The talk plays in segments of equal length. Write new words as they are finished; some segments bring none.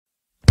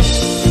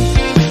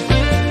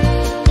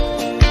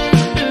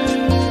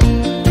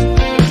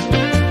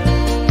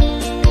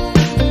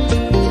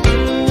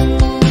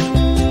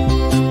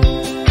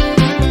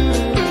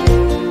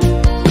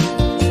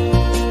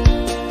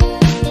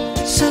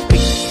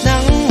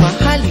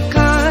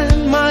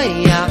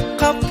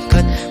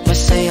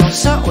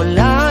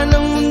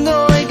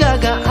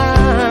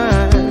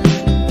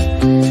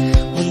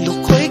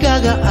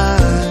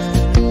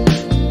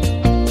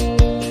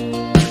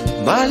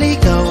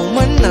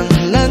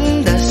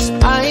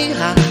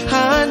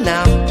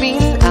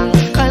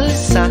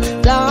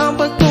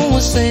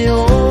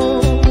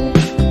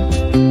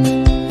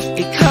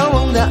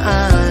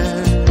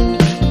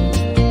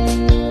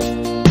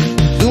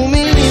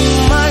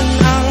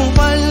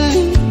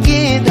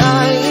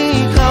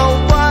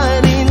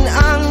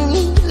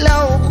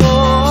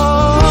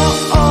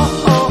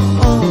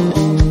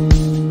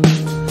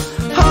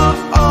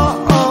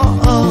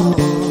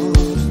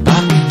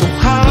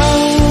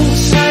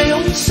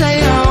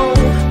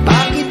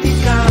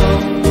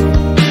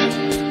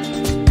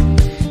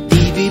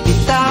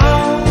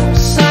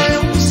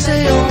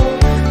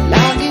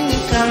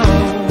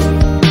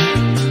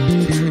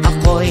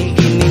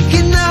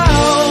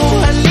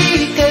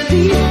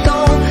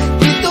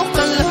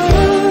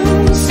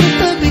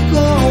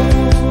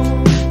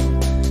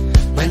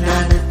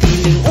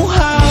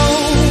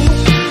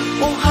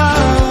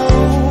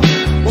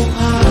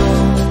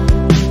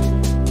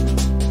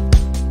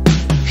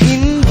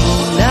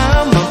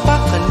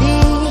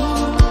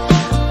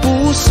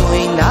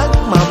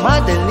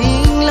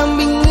madaling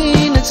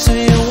lambingin at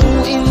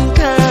suyuin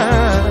ka.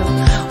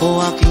 O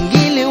aking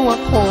giliw,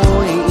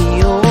 ako'y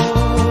iyo.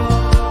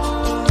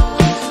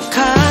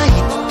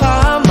 Kahit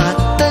pa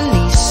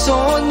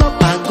matalisod,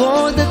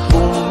 mapagod at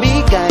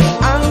bumigay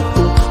ang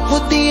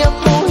tuhod, di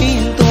ako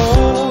hinto.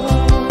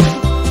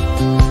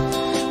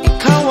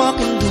 Ikaw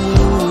aking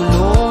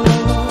dulong.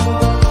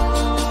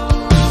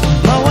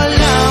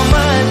 Mawala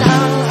man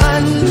ang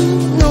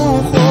ano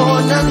ko,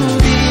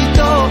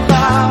 nandito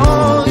ka,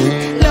 oh,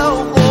 ilaw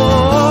ko.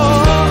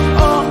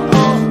 Oh,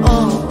 oh,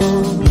 oh.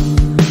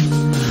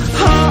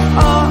 Ha,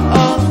 oh,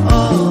 oh,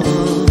 oh.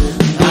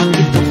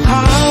 Bakit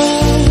uhaw,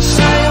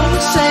 sayong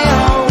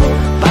sayaw?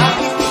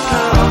 Bakit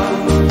ikaw?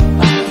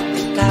 Bakit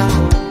ikaw?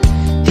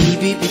 Di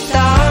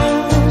bibitaw,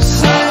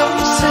 sayong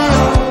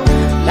sayaw,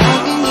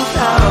 laging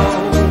ikaw.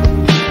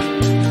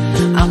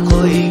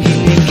 Ako'y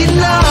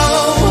giniginaw,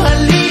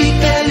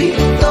 halika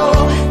rito,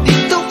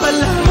 dito ka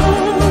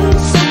lang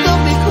sa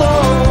tabi ko.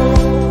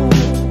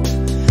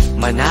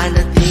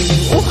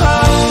 Mananatiling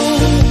uhaw,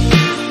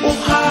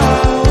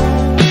 uhaw,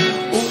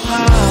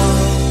 uhaw.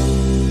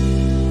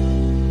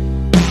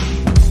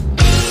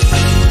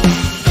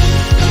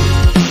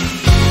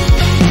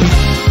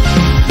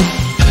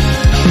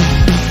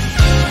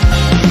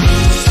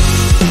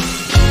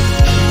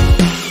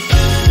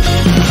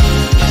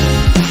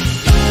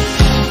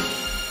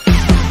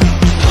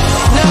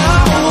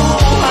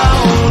 Nauuhaw,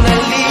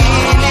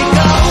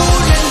 naliligaw,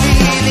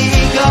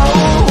 naliligaw,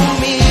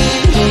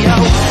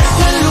 umiiyaw,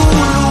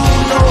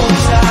 nalulunod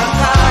sa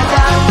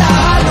kada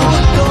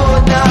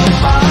taludtod ng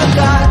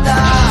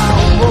pagkatao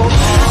mo.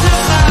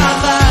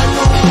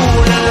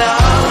 Nakakatulala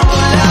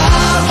wala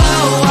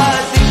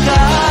bawat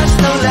tigas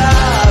ng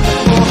laban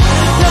mo.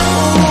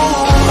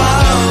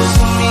 Nauuhaw,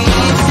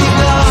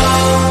 sumisigaw.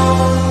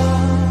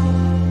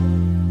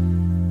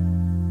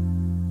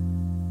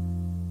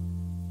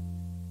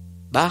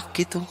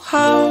 Bakit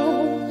uhaw,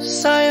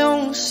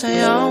 sayong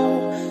sayaw?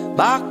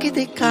 Bakit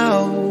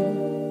ikaw?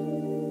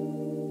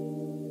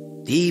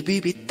 Di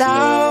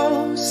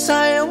bibitaw,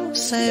 sayong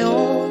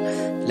sayo,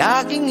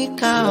 laging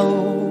ikaw.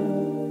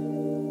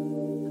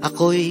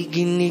 Ako'y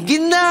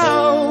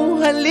giniginaw,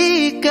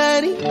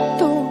 halika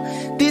rito,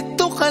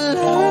 dito ka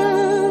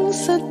lang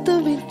sa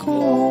tabi ko.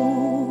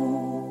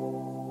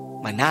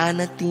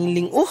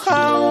 Mananatiling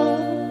uhaw,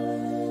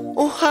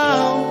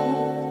 uhaw,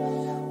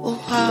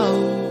 uhaw.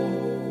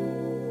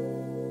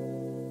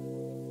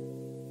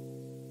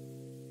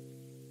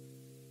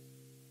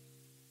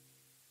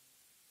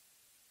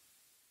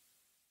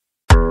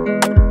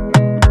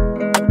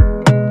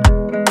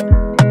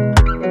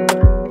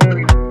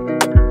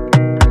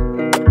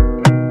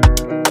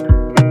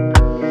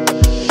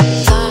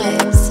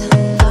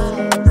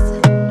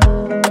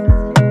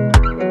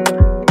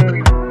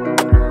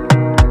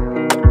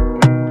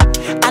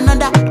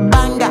 Another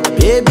banger,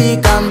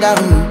 baby, calm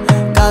down,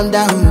 calm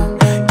down.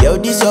 Yo,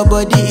 this your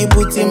body, it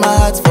puts in my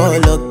heart for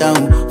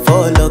lockdown,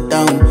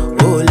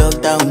 oh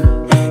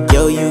lockdown.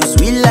 Yo, you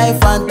sweet life,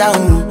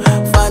 phantom,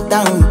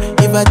 phantom.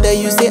 If I tell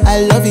you say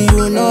I love you,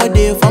 you know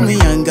they for me,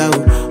 young girl,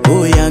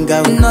 oh young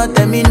girl. No,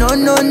 tell me no,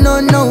 no, no,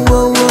 no,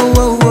 oh, oh,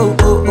 oh,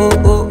 oh, oh,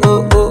 oh,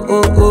 oh, oh,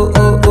 oh, oh,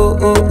 oh, oh,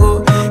 oh,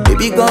 oh.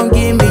 Baby, gon'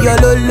 give me your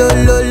lo, lo,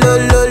 lo, lo,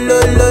 lo, lo,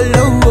 lo,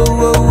 lo, oh,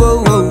 oh,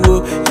 oh, oh, oh.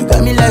 You got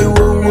me like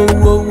whoa, whoa,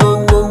 whoa, whoa,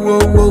 whoa,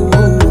 whoa,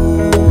 whoa,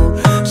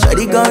 whoa.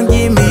 Shawty gon'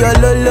 give me your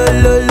lo, lo,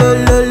 lo, lo,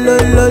 lo, lo,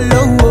 lo,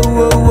 lo, oh,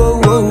 oh,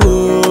 oh, oh,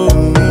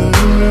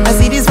 oh. I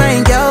see this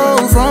fine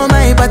girl from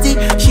my party,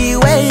 she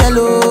wear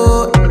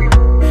yellow.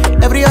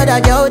 Every other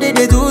girl they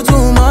do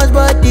too much,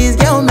 but this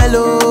girl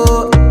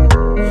mellow.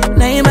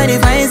 Now in my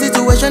divine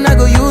situation, I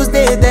go use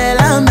they tell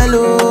I'm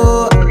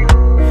mellow.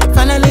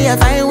 Finally I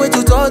find way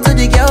to talk to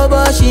the girl,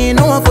 but she ain't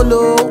no one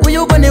follow. Who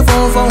you gonna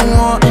phone for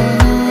one?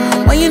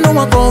 When you know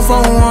I come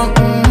for one,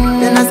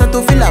 then I start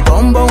to feel a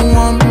bum bum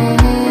one.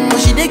 But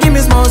she dey give me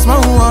small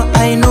small one.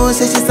 I know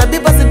say she's a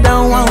bit pass it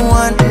down one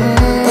one.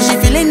 But she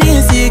feeling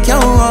insecure,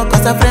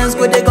 cause her friends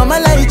go they go my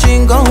light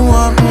ring go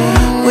on,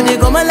 go they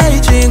go my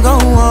light ring go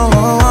on.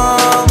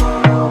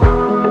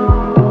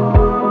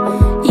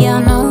 Yeah,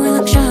 I know we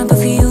look shy, but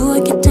for you I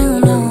get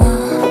down low.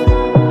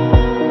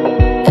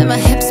 And my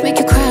hips make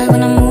you cry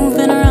when I'm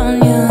moving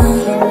around you.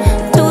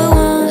 Do it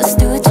once,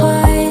 do it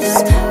twice.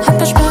 I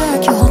push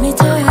back, you hold me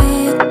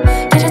tight.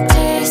 Get a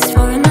taste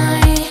for a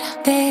night.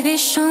 Baby,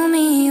 show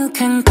me you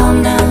can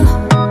calm down,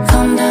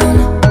 calm down.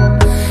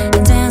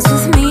 Dance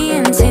with me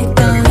and take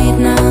the lead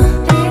now,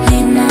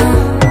 lead now.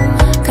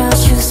 Got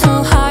you so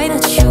high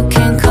that you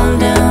can't come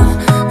down,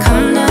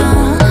 come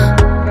down.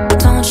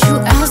 Don't you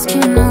ask,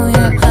 you know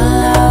you're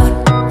allowed,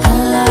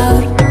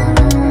 allowed.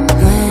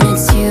 When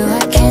it's you, I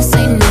can't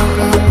say no.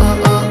 Oh,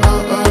 oh, oh,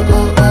 oh, oh,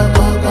 oh, oh,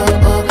 oh,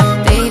 oh, oh.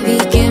 Baby,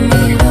 give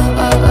me low.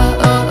 Oh,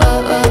 oh, oh,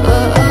 oh, oh,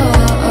 oh, oh,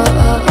 oh,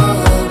 oh,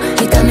 oh.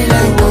 You got me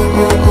like whoa,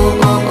 whoa, whoa,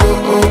 whoa, whoa,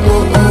 whoa,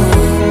 whoa, whoa.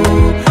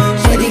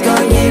 Shawty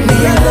gon' give me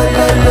a lo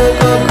lo lo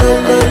lo lo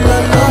lo lo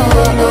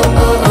oh oh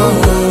oh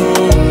oh.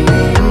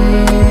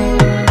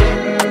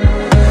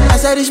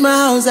 As I reach my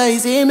house, I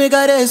see me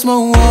got a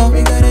small wall.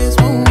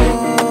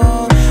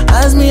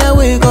 As me I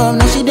wake up,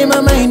 now she did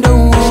my mind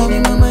don't walk.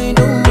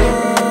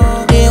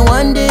 Day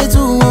one, day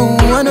two,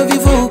 one of you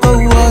folk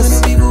go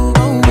us.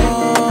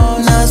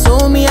 Now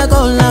so me I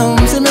call now,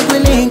 say me we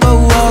link go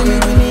walk.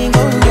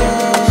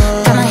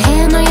 Got my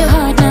hand on your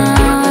heart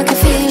now, I can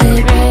feel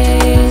it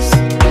race.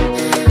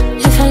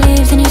 If I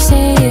leave then you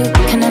say you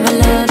can never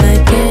love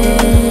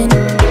again.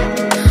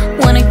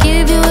 Wanna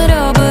give you it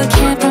all but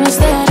can't promise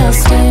that I'll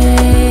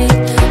stay.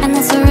 And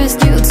that's the risk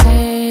you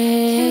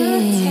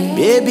take.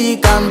 Baby,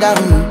 calm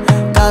down,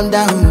 calm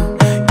down.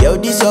 Yo,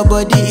 this your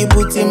body, it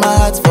puts in my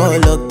heart for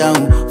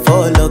lockdown,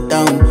 oh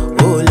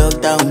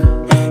lockdown.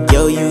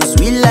 Yo, you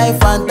sweet life,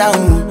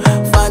 phantom,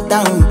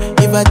 phantom.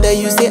 If I tell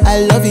you say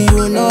I love you,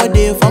 you know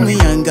they for me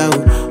young girl,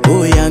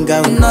 oh young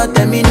girl. No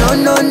tell me no,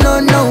 no, no,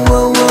 no,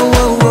 oh, oh,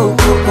 oh, oh,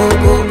 oh,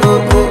 oh,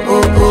 oh, oh,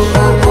 oh, oh,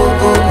 oh, oh,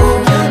 oh, oh.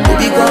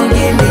 Baby, come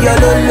give me your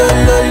lo, lo,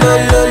 lo, lo,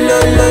 lo, lo,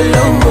 lo,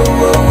 lo, oh,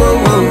 oh, oh,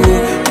 oh, oh.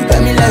 You got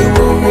me like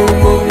whoa, whoa,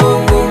 whoa, whoa,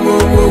 whoa,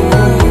 whoa, whoa,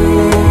 whoa.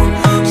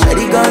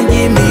 Shawty, come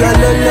give me your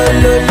lo, lo,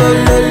 lo, lo,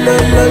 lo, lo,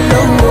 lo,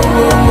 lo, oh,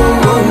 oh,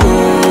 oh, oh, oh.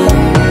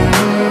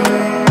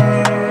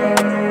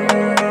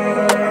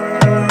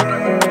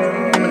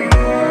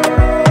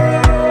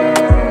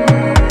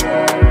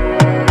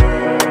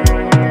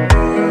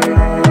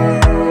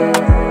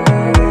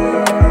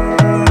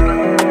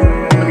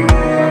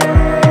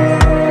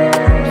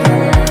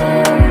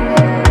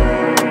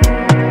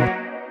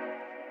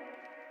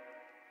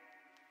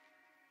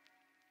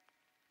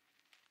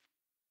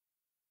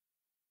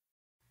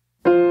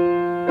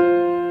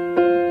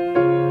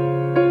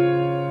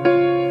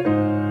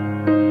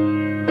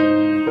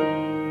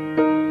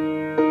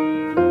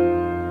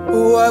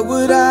 What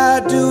would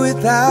I do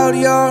without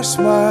your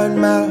smart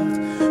mouth?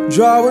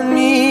 Drawing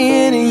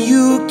me in and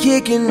you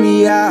kicking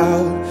me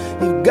out.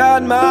 You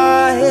got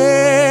my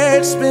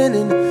head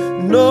spinning,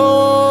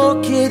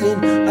 no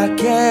kidding. I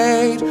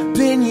can't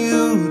pin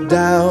you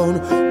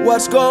down.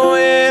 What's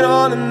going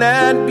on in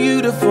that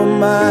beautiful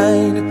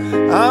mind?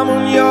 I'm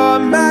on your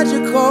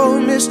magical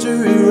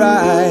mystery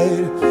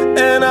ride,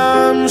 and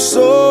I'm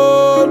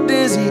so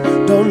dizzy,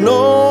 don't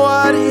know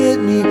what hit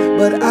me,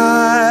 but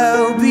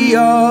I'll be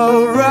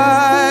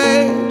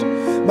alright.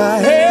 My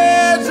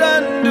head's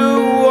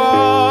underwater,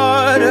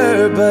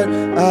 but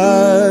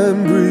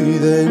I'm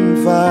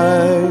breathing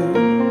fine.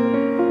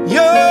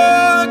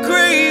 You're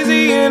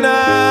crazy and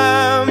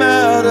I'm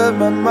out of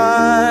my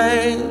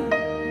mind,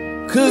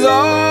 'cause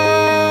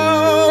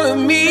all of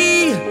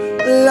me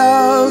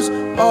loves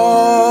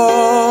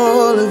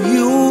all of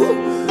you.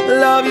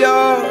 Love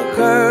your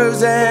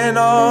curves and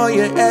all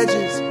your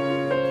edges,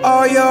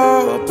 all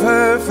your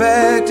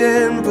perfect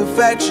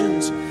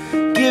imperfections.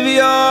 Give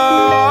your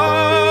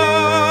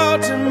all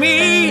to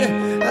me,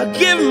 I'll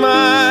give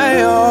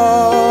my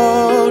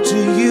all to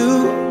you.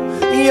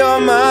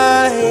 You're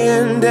my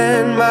end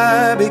and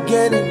my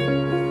beginning.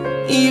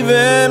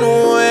 Even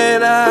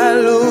when I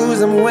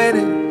lose, I'm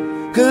winning,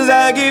 'cause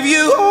I give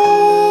you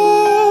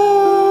all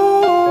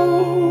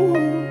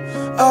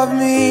of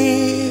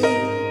me,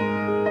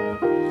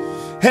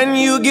 and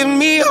you give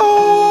me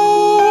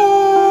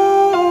all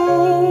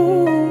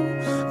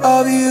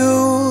of you.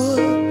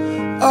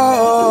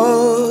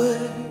 Oh,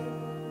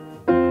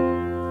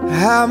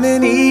 how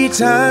many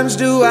times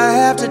do I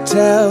have to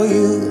tell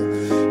you?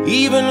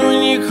 Even when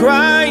you're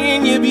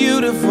crying, you're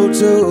beautiful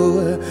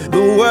too.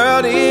 The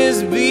world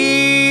is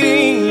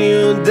beating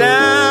you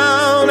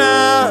down.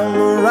 I'm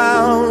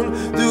around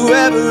through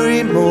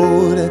every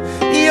mood.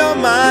 You're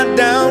my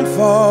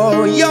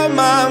downfall, you're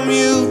my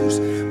muse,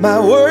 my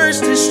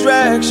worst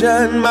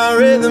distraction, my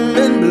rhythm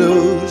and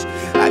blues.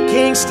 I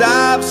can't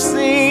stop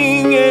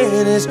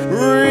singing, it's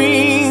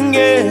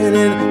ringing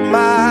in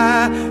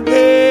my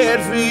head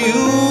for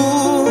you.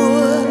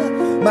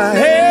 My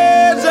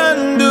head's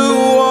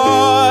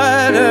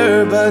underwater,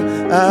 but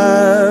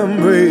I'm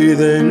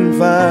breathing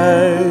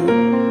fine.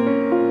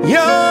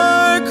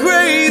 You're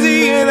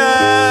crazy and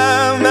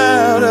I'm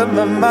out of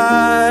my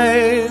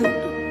mind,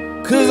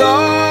 'cause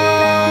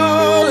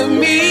all of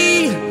me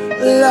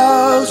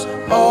loves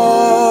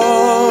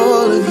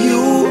all of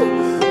you.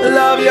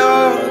 Love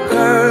your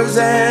curves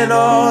and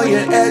all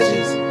your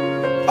edges,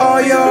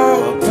 all your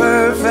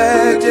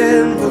perfect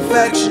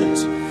imperfections.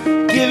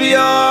 Give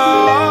your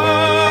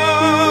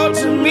all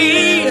to me,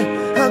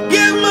 I'll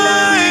give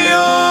my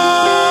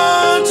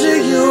all to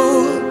you.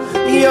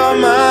 You're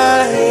my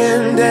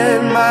end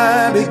and my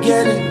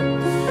beginning.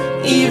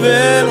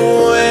 Even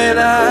when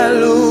I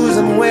lose,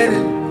 I'm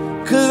winning,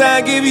 'cause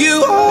I give you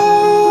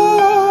all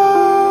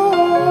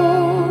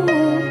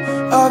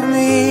of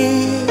me,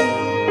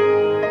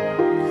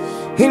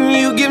 and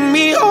you give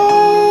me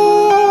all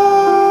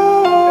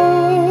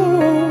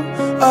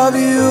of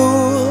you.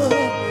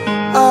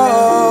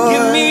 Oh,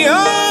 give me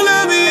all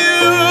of you.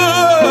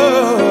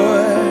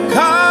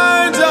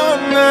 Cards on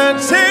the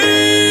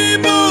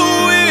table,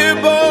 we're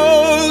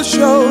both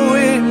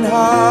showing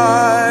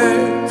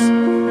hearts,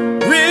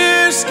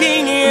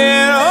 risking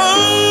it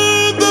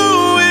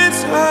although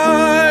it's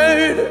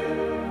hard,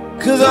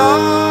 'cause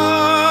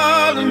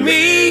all of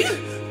me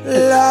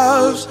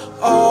loves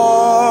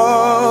all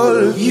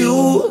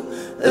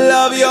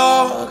of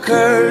your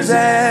curves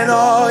and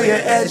all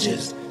your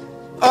edges,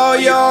 all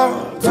your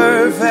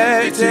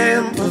perfect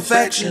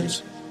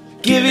imperfections.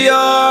 Give your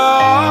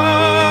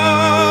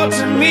all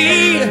to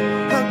me,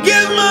 I'll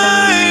give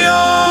my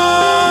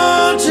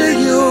all to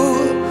you.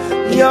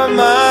 You're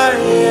my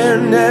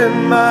end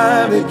and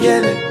my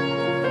beginning.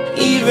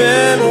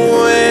 Even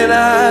when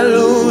I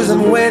lose,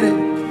 I'm winning.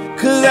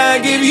 'Cause I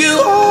give you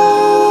all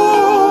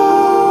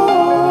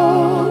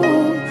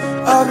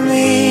of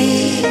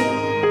me,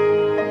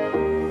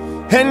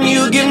 and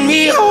you give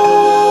me all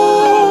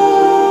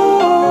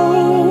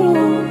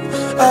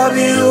of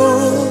you.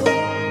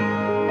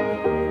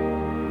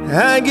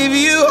 I give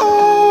you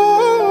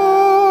all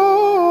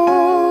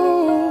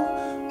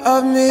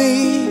of me,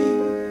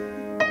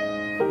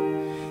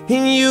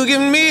 and you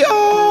give me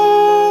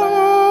all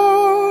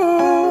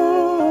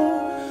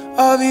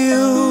of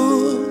you.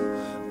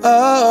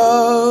 Oh.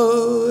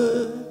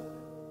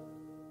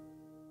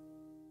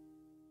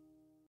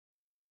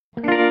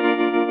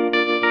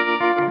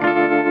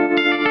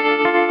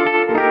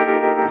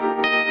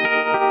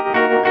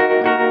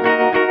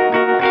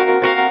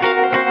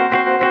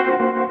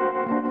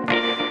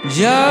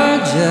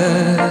 Georgia,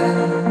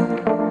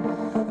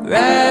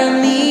 wrap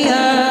me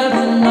up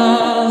in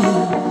all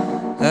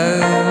I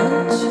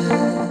want you.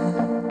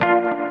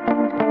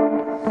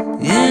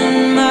 In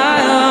my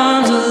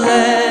arms, oh,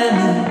 let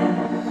me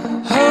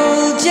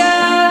hold you.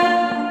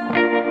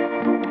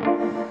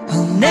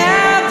 I'll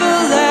never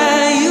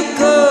let you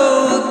go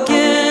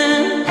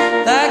again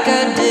like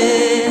I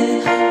did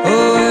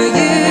or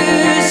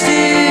used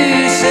to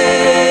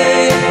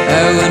say.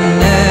 I would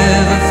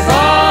never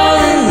fall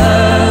in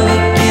love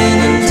again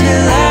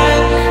until I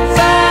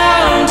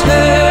found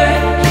her.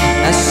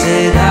 I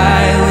said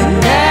I would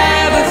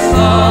never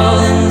fall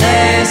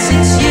unless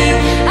it's you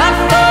I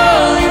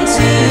fall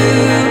into.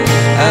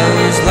 I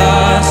was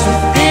lost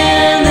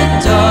within the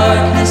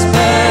darkness,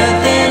 but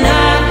then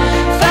I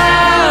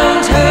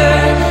found her.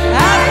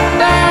 I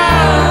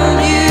found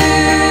you.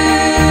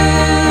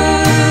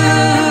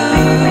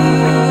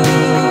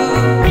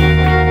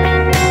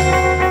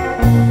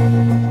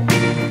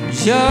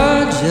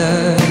 Georgia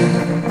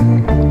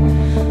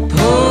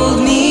pulled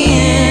me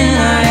in,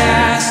 I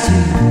asked to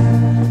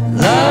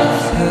love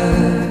her.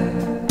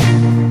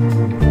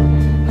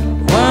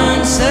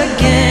 Once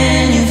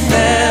again you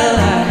fell,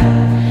 I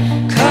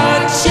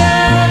caught ya.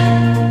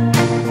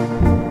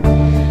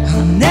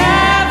 I'll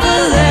never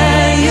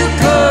let you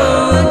go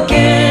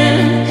again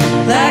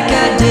like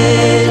I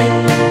did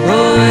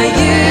or I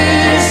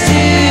used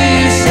to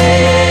say.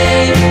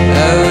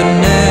 I would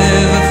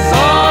never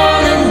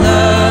fall in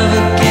love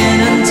again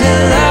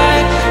until I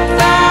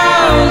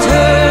found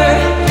her.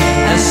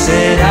 I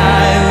said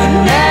I would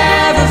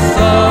never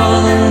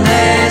fall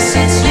unless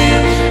it's you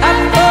I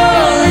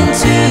fall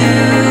into.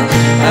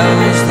 I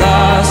was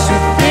lost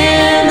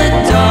within the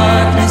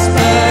darkness,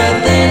 but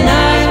then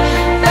I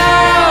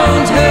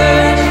found her.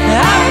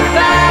 I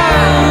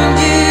found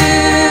you.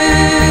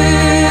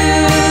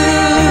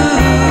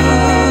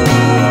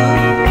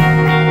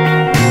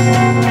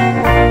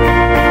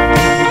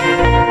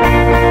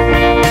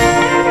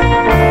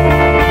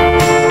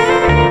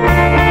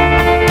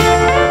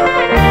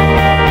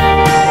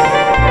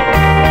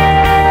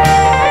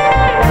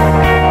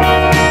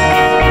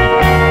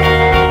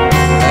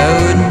 I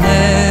would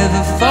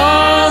never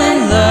fall in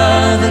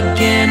love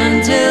again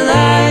until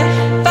I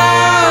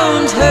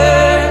found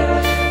her.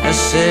 I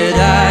said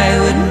I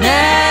would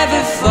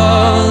never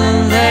fall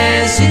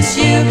unless it's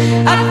you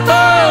I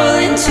fall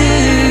into.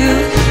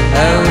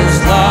 I was